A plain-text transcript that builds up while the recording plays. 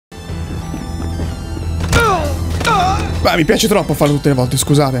Beh, mi piace troppo farlo tutte le volte,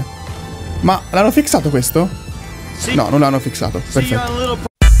 scusate. Ma l'hanno fissato questo? No, non l'hanno fissato. Perfetto.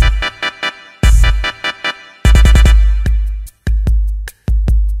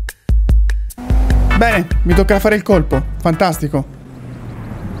 Bene, mi tocca fare il colpo. Fantastico.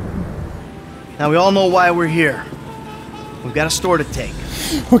 Now we all know why we're here. We've got a store to take.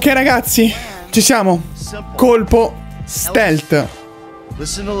 Ok ragazzi, ci siamo. Colpo stealth.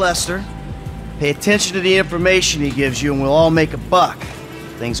 Listen to Lester. Pay attention to the information he gives you and we'll all make a buck.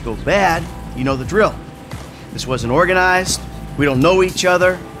 If things go bad, you know the drill. This wasn't organized. We don't know each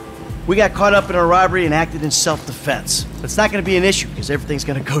other. We got caught up in a robbery and acted in self-defense. But it's not going to be an issue because everything's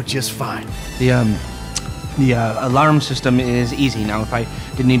going to go just fine. The alarm system is easy. Now, if I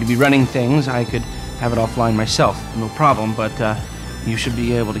didn't need to be running things, I could have it offline myself. No problem, but you should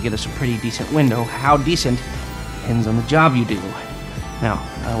be able to get us a pretty decent window. How decent depends on the job you do. Now,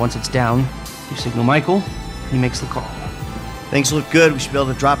 once it's down, you signal Michael, he makes the call. Things look good. We should be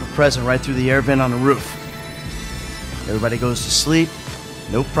able to drop a present right through the air vent on the roof. Everybody goes to sleep,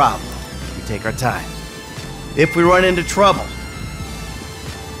 no problem. We take our time. If we run into trouble,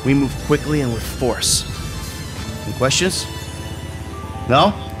 we move quickly and with force. Any questions?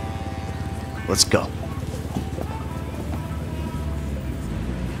 No? Let's go.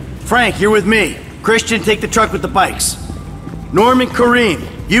 Frank, you're with me. Christian, take the truck with the bikes. Norman, Kareem,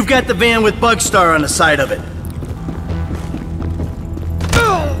 you've got the van with Bugstar on the side of it.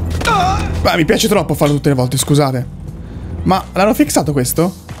 Beh, mi piace troppo farlo tutte le volte, scusate. Ma l'hanno fissato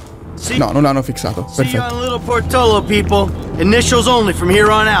questo? No, non l'hanno fissato. See you Perfetto. on Little Portolo, people. Initials only from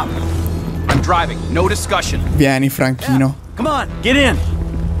here on out. I'm driving. No discussion. Vieni, Franchino. Come on, get in.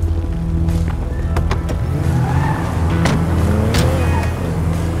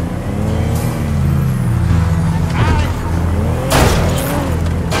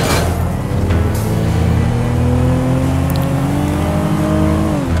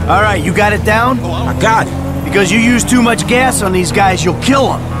 All right, you got it down? I got it. Because you use too much gas on these guys, you'll kill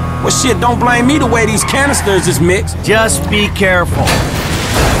them. Well, shit, don't blame me the way these canisters is mixed. Just be careful.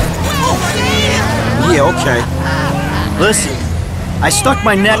 Yeah, okay. Listen, I stuck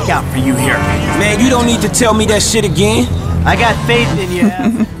my neck out for you here. Man, you don't need to tell me that shit again. I got faith in you,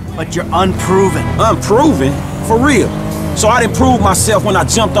 Ev, but you're unproven. Unproven? For real? So I didn't prove myself when I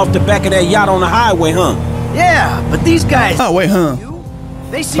jumped off the back of that yacht on the highway, huh? Yeah, but these guys... Ah, wait, huh?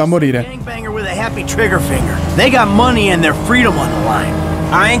 They see Fa some morire. gangbanger with a happy trigger finger. They got money and their freedom on the line.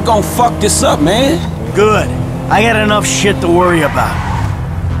 I ain't gonna fuck this up, man. Good. I got enough shit to worry about.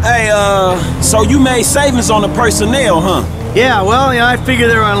 Hey, so you made savings on the personnel, huh? Yeah, well, I figure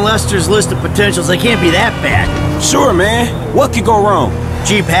they're on Lester's list of potentials. They can't be that bad. Sure, man. What could go wrong?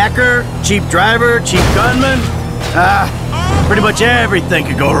 Cheap hacker, cheap driver, cheap gunman. Pretty much everything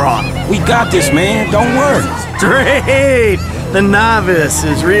could go wrong. We got this, man. Don't worry. Great! The novice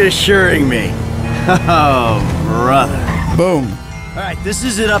is reassuring me. Oh, brother. Boom. All right, this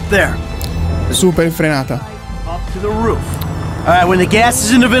is it up there. Super frenata. Up to the roof. All right, when the gas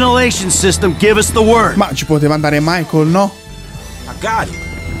is in the ventilation system, give us the word. Ma ci poteva andare Michael, no? I got it.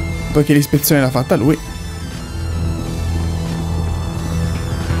 Poiché l'ispezione l'ha fatta lui.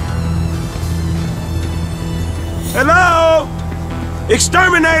 Hello?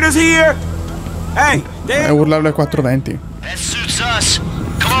 Exterminators here? Hey, È urlarlo ai 420. That suits us.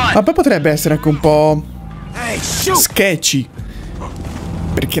 Come on. Ma poi potrebbe essere anche un po' Hey, shoot. sketchy.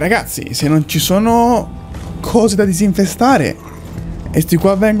 Perché ragazzi, se non ci sono cose da disinfestare e sti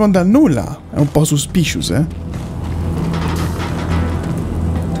qua vengono dal nulla, è un po' suspicious, eh?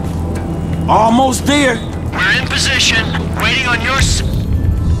 Almost there. We're in position, waiting on your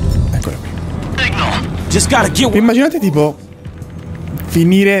Eccolo qui. signal. Just gotta get... Immaginate tipo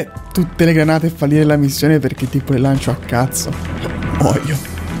finire tutte le granate e fallire la missione perché tipo le lancio a cazzo. Muoio.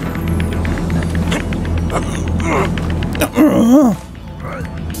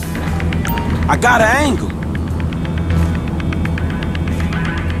 I got an angle.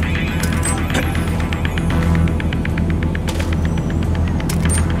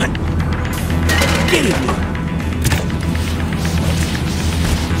 Get it.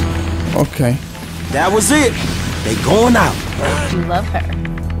 Ok. That was it. They going out. You love her.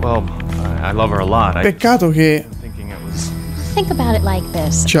 Well, I love her a lot. Peccato che Thinking it was... Think about it like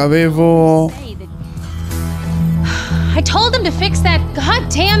this. ci avevo... I told him to fix that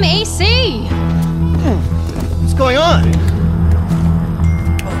goddamn AC. What's going on?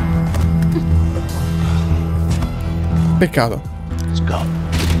 Peccato. Let's go.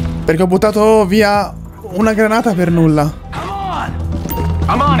 Perché ho buttato via una granata per nulla. Come on.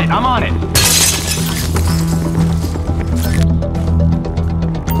 I'm on it, I'm on it.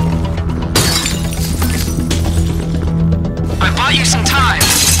 time.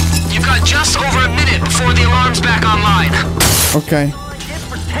 You've got just over a minute before the alarm's back online. Ok.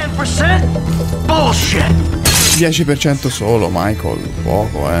 10%? Bullshit. 10% solo, Michael.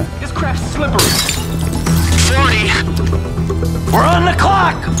 Poco, This craft's slippery. 40. We're on the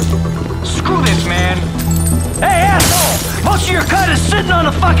clock. Screw this, man. Hey, asshole! Most of your cut is sitting on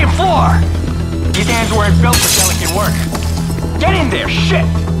the fucking floor. These hands weren't built for delicate work. Get in there, shit.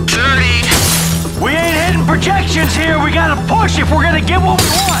 30. We ain't hitting projections here. We gotta push if we're gonna get what we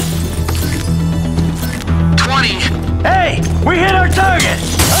want. 20. Hey, we hit our target.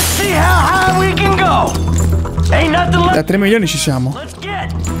 Let's see how high we can go. Ain't nothing left. Da 3 milioni ci siamo. Let's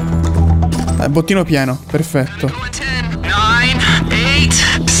get. Bottino pieno, perfetto. 10, 9,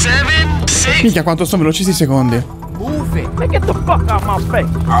 8, 7, 6. Minchia, quanto sono veloci sti secondi. Move it. Get the fuck out my face.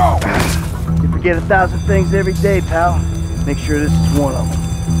 Oh. You forget 1,000 things every day, pal. Make sure this is one of them.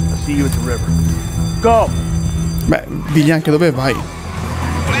 I'll see you at the river. Go! Beh, digli anche dove vai.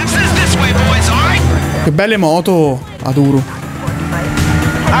 This way, boys, all right? Che belle moto, Aduru.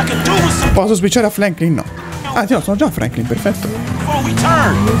 Posso switchare a Franklin? No. Ah, no, sono già a Franklin, perfetto. Before we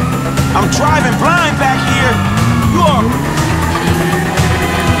turn, I'm driving blind back here. You are.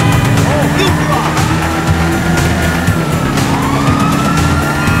 Oh, you are.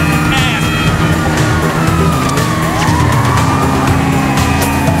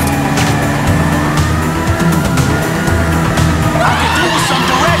 I could do with some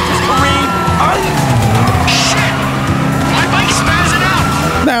directions, Kareem. Shit! My bike's spazzing out.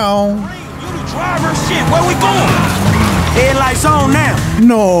 No. You the driver, shit. Where we going? Headlights on now.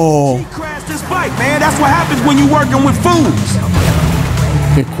 No. He crashed his bike, man. That's what happens when you're working with fools.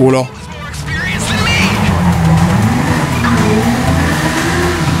 Che culo. More experience than me.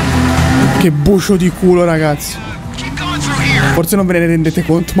 Che bucio di culo, ragazzi. Keep going through here. Forse non ve ne rendete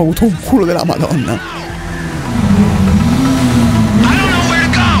conto, ma ho avuto un culo della Madonna. I don't know where to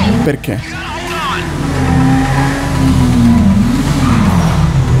go. Perché? Hold on.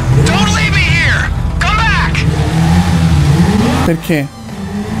 Don't leave me here. Come back. Perché?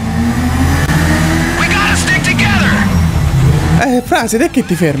 We gotta stick together. Frase, te che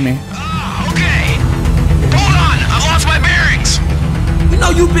ti fermi? Okay. Hold on. I've lost my bearings. You know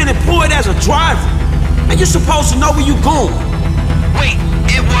you've been employed as a driver, and you're supposed to know where you're going. Wait,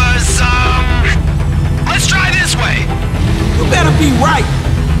 it was, let's try this way. You better be right.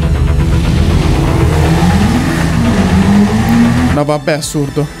 No, vabbè,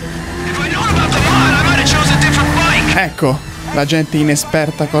 assurdo. If I'd known about the mod, I might have chosen a different bike. Ecco, la gente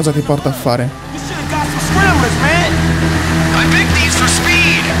inesperta cosa ti porta a fare? You should have got some scramblers, man. I picked these for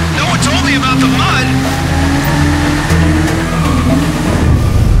speed. No one told me about the mud.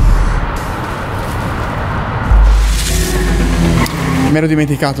 Mi ero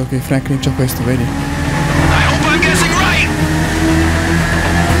dimenticato che Franklin c'ha questo, vedi? I hope I'm guessing right.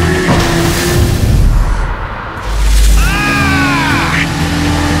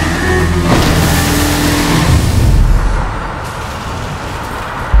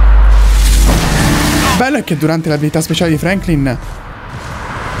 Bello è che durante l'abilità speciale di Franklin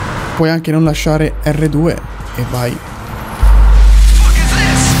puoi anche non lasciare R2 e vai. What is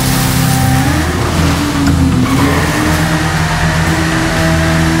this?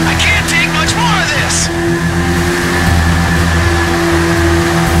 I can't take much more of this.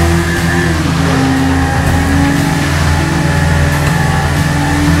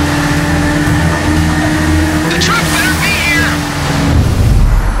 The truck better be here.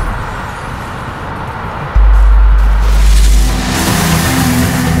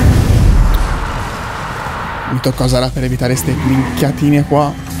 Mi tocca usare per evitare ste minchiatine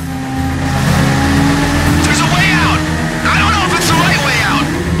qua. There's a way out. I don't know if it's the right way out.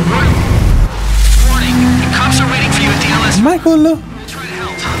 Warning, the cops are waiting for you at the LS. Michael! Try to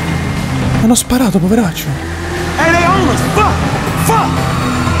help. Hanno sparato, poveraccio. Hey, they own us. Fuck. Fuck.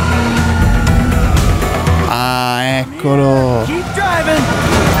 Ah, eccolo. Keep driving.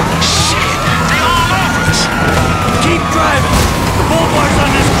 Shit, they all over us. Keep driving. The bulldogs on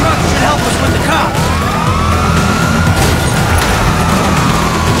this truck should help us with the cops.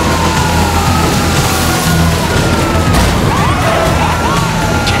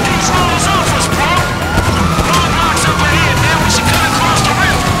 Get these rolls off us, bro. Roadblocks up ahead, man. We should cut across the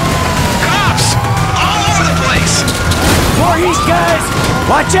river. Cops all over the place. More east, guys.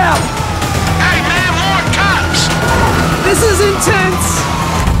 Watch out. Hey, man, more cops. This is intense.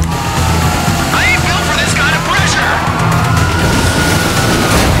 I ain't built for this kind of pressure.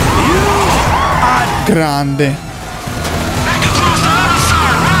 Grande. Back across the other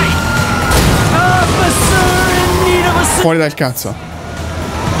side, right? Officer in need of assistance. Fuori dal cazzo.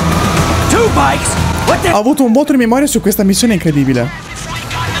 Two bikes. What the? Ho avuto un vuoto di memoria su questa missione incredibile.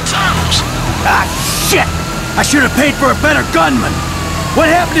 Ah, shit! I should have paid for a better gunman. What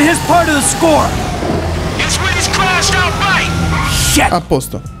happened to his part of the score? It's when he's crashed outright. Shit! A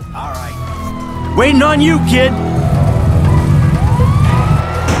posto. All right. Waiting on you, kid.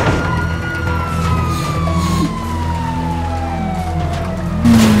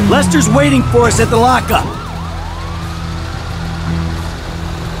 Lester's waiting for us at the lockup.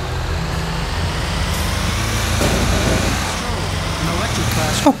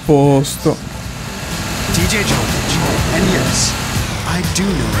 A posto. DJ Jokic. And yes, I do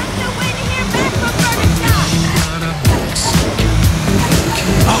know it.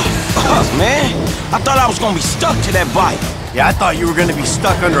 Oh, man. I thought I was gonna be stuck to that bike. Yeah, I thought you were gonna be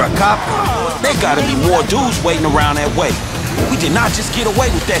stuck under a cop car. There gotta be more dudes waiting around that way. We did not just get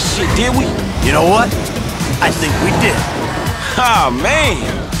away with that shit, did we? You know what? I think we did. Ah, man.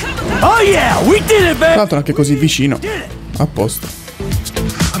 Oh yeah, we did it, Tra man. l'altro anche così vicino. A posto.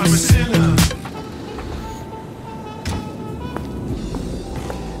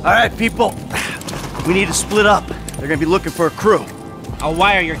 All right, people. We need to split up. They're gonna be looking for a crew. I'll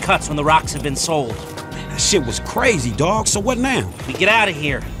wire your cuts when the rocks have been sold. That shit was crazy, dog. So what now? We get out of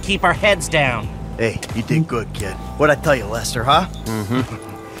here. Keep our heads down. Hey, you did good, kid. What'd I tell you, Lester, huh? Mm-hmm.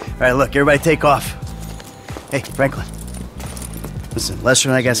 All right, look, everybody take off. Hey, Franklin. Listen, Lester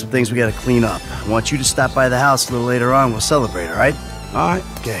and I got some things we gotta clean up. I want you to stop by the house a little later on. We'll celebrate, all right? All right.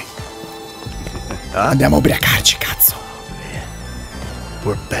 Okay. Andiamo a ubriacarci, cazzo.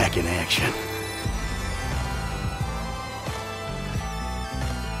 We're back in action.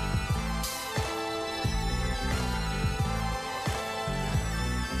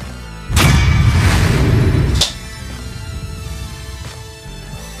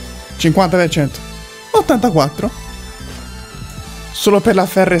 $50%. 84. Solo per la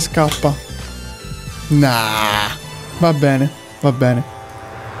ferra e scappa. Nah. Va bene, va bene.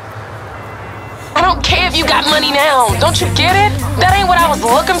 I don't care if you got money now. Don't you get it? That ain't what I was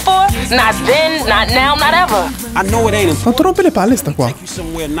looking for. Not then, not now, not ever. I know it ain't important. Quanto rompe le palle sta qua? Take you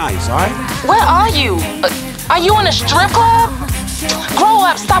somewhere nice, all right? Where are you? Are you in a strip club? Grow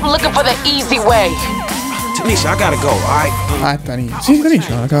up, stop looking for the easy way. Tanisha, I gotta go, all right? Ah, Tanisha. Sì,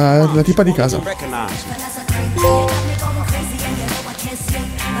 Tanisha, la tipa di casa. Recognize me.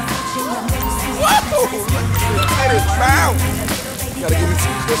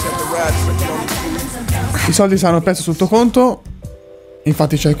 I soldi saranno presto sul tuo conto.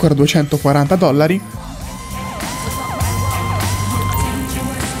 Infatti c'è ancora $240.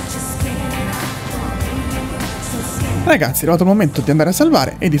 Ragazzi, è arrivato il momento di andare a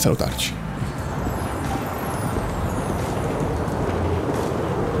salvare e di salutarci.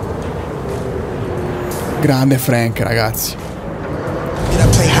 Grande Frank, ragazzi.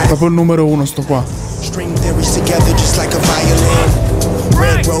 Proprio il numero 1 sto qua. String theories together just like a violin.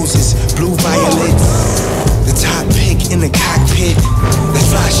 Red roses, blue violets. The top pick in the cockpit. That's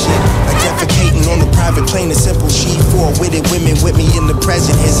fly shit. Like defecating on the private plane. A simple sheet for witted women with me in the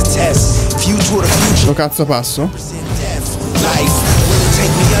present. Here's a test. View to the future. Dove cazzo passo? Life will it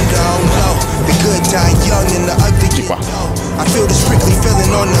take me under? Oh no. The good die young and the ugly get low. I feel this prickly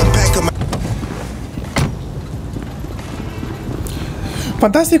feeling on the back of my.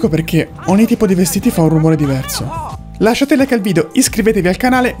 Fantastico perché ogni tipo di vestiti fa un rumore diverso. Lasciate like al video, iscrivetevi al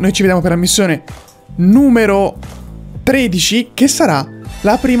canale, noi ci vediamo per la missione numero 13 che sarà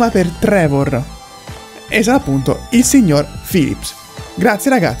la prima per Trevor. E sarà appunto il signor Phillips.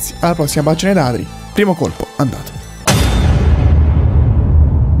 Grazie ragazzi, alla prossima, bacione da Adri. Primo colpo, andato.